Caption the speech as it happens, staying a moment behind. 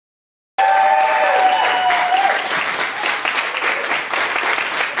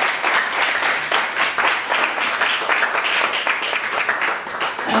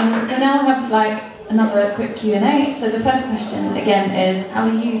now we have like another quick Q&A. So the first question again is, how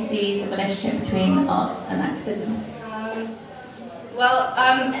do you see the relationship between arts and activism?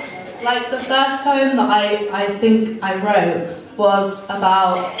 Like the first poem that I think I wrote was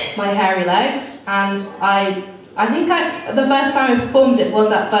about my hairy legs, and I think the first time I performed it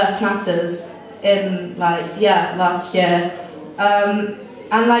was at First Matters in last year,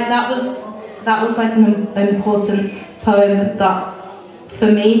 and like that was like an important poem that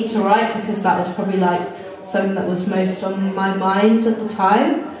for me to write, because that was probably like something that was most on my mind at the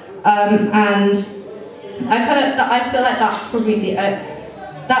time, and I feel like that's probably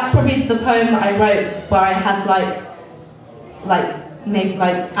the poem that I wrote where I had maybe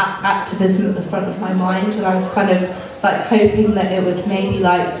activism at the front of my mind, and I was kind of like hoping that it would maybe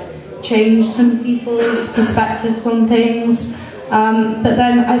like change some people's perspectives on things. But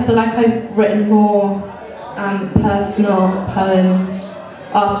then I feel like I've written more personal poems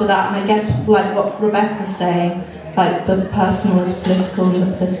after that, and I guess like what Rebecca's saying, like the personal is political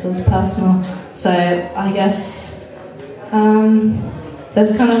and the political is personal. So I guess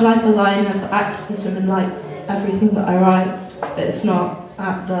there's kind of like a line of activism in like everything that I write, but it's not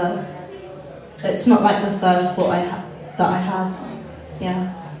like the first thought that I have.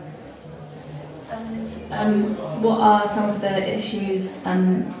 Yeah. And what are some of the issues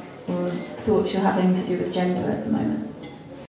or thoughts you're having to do with gender at the moment?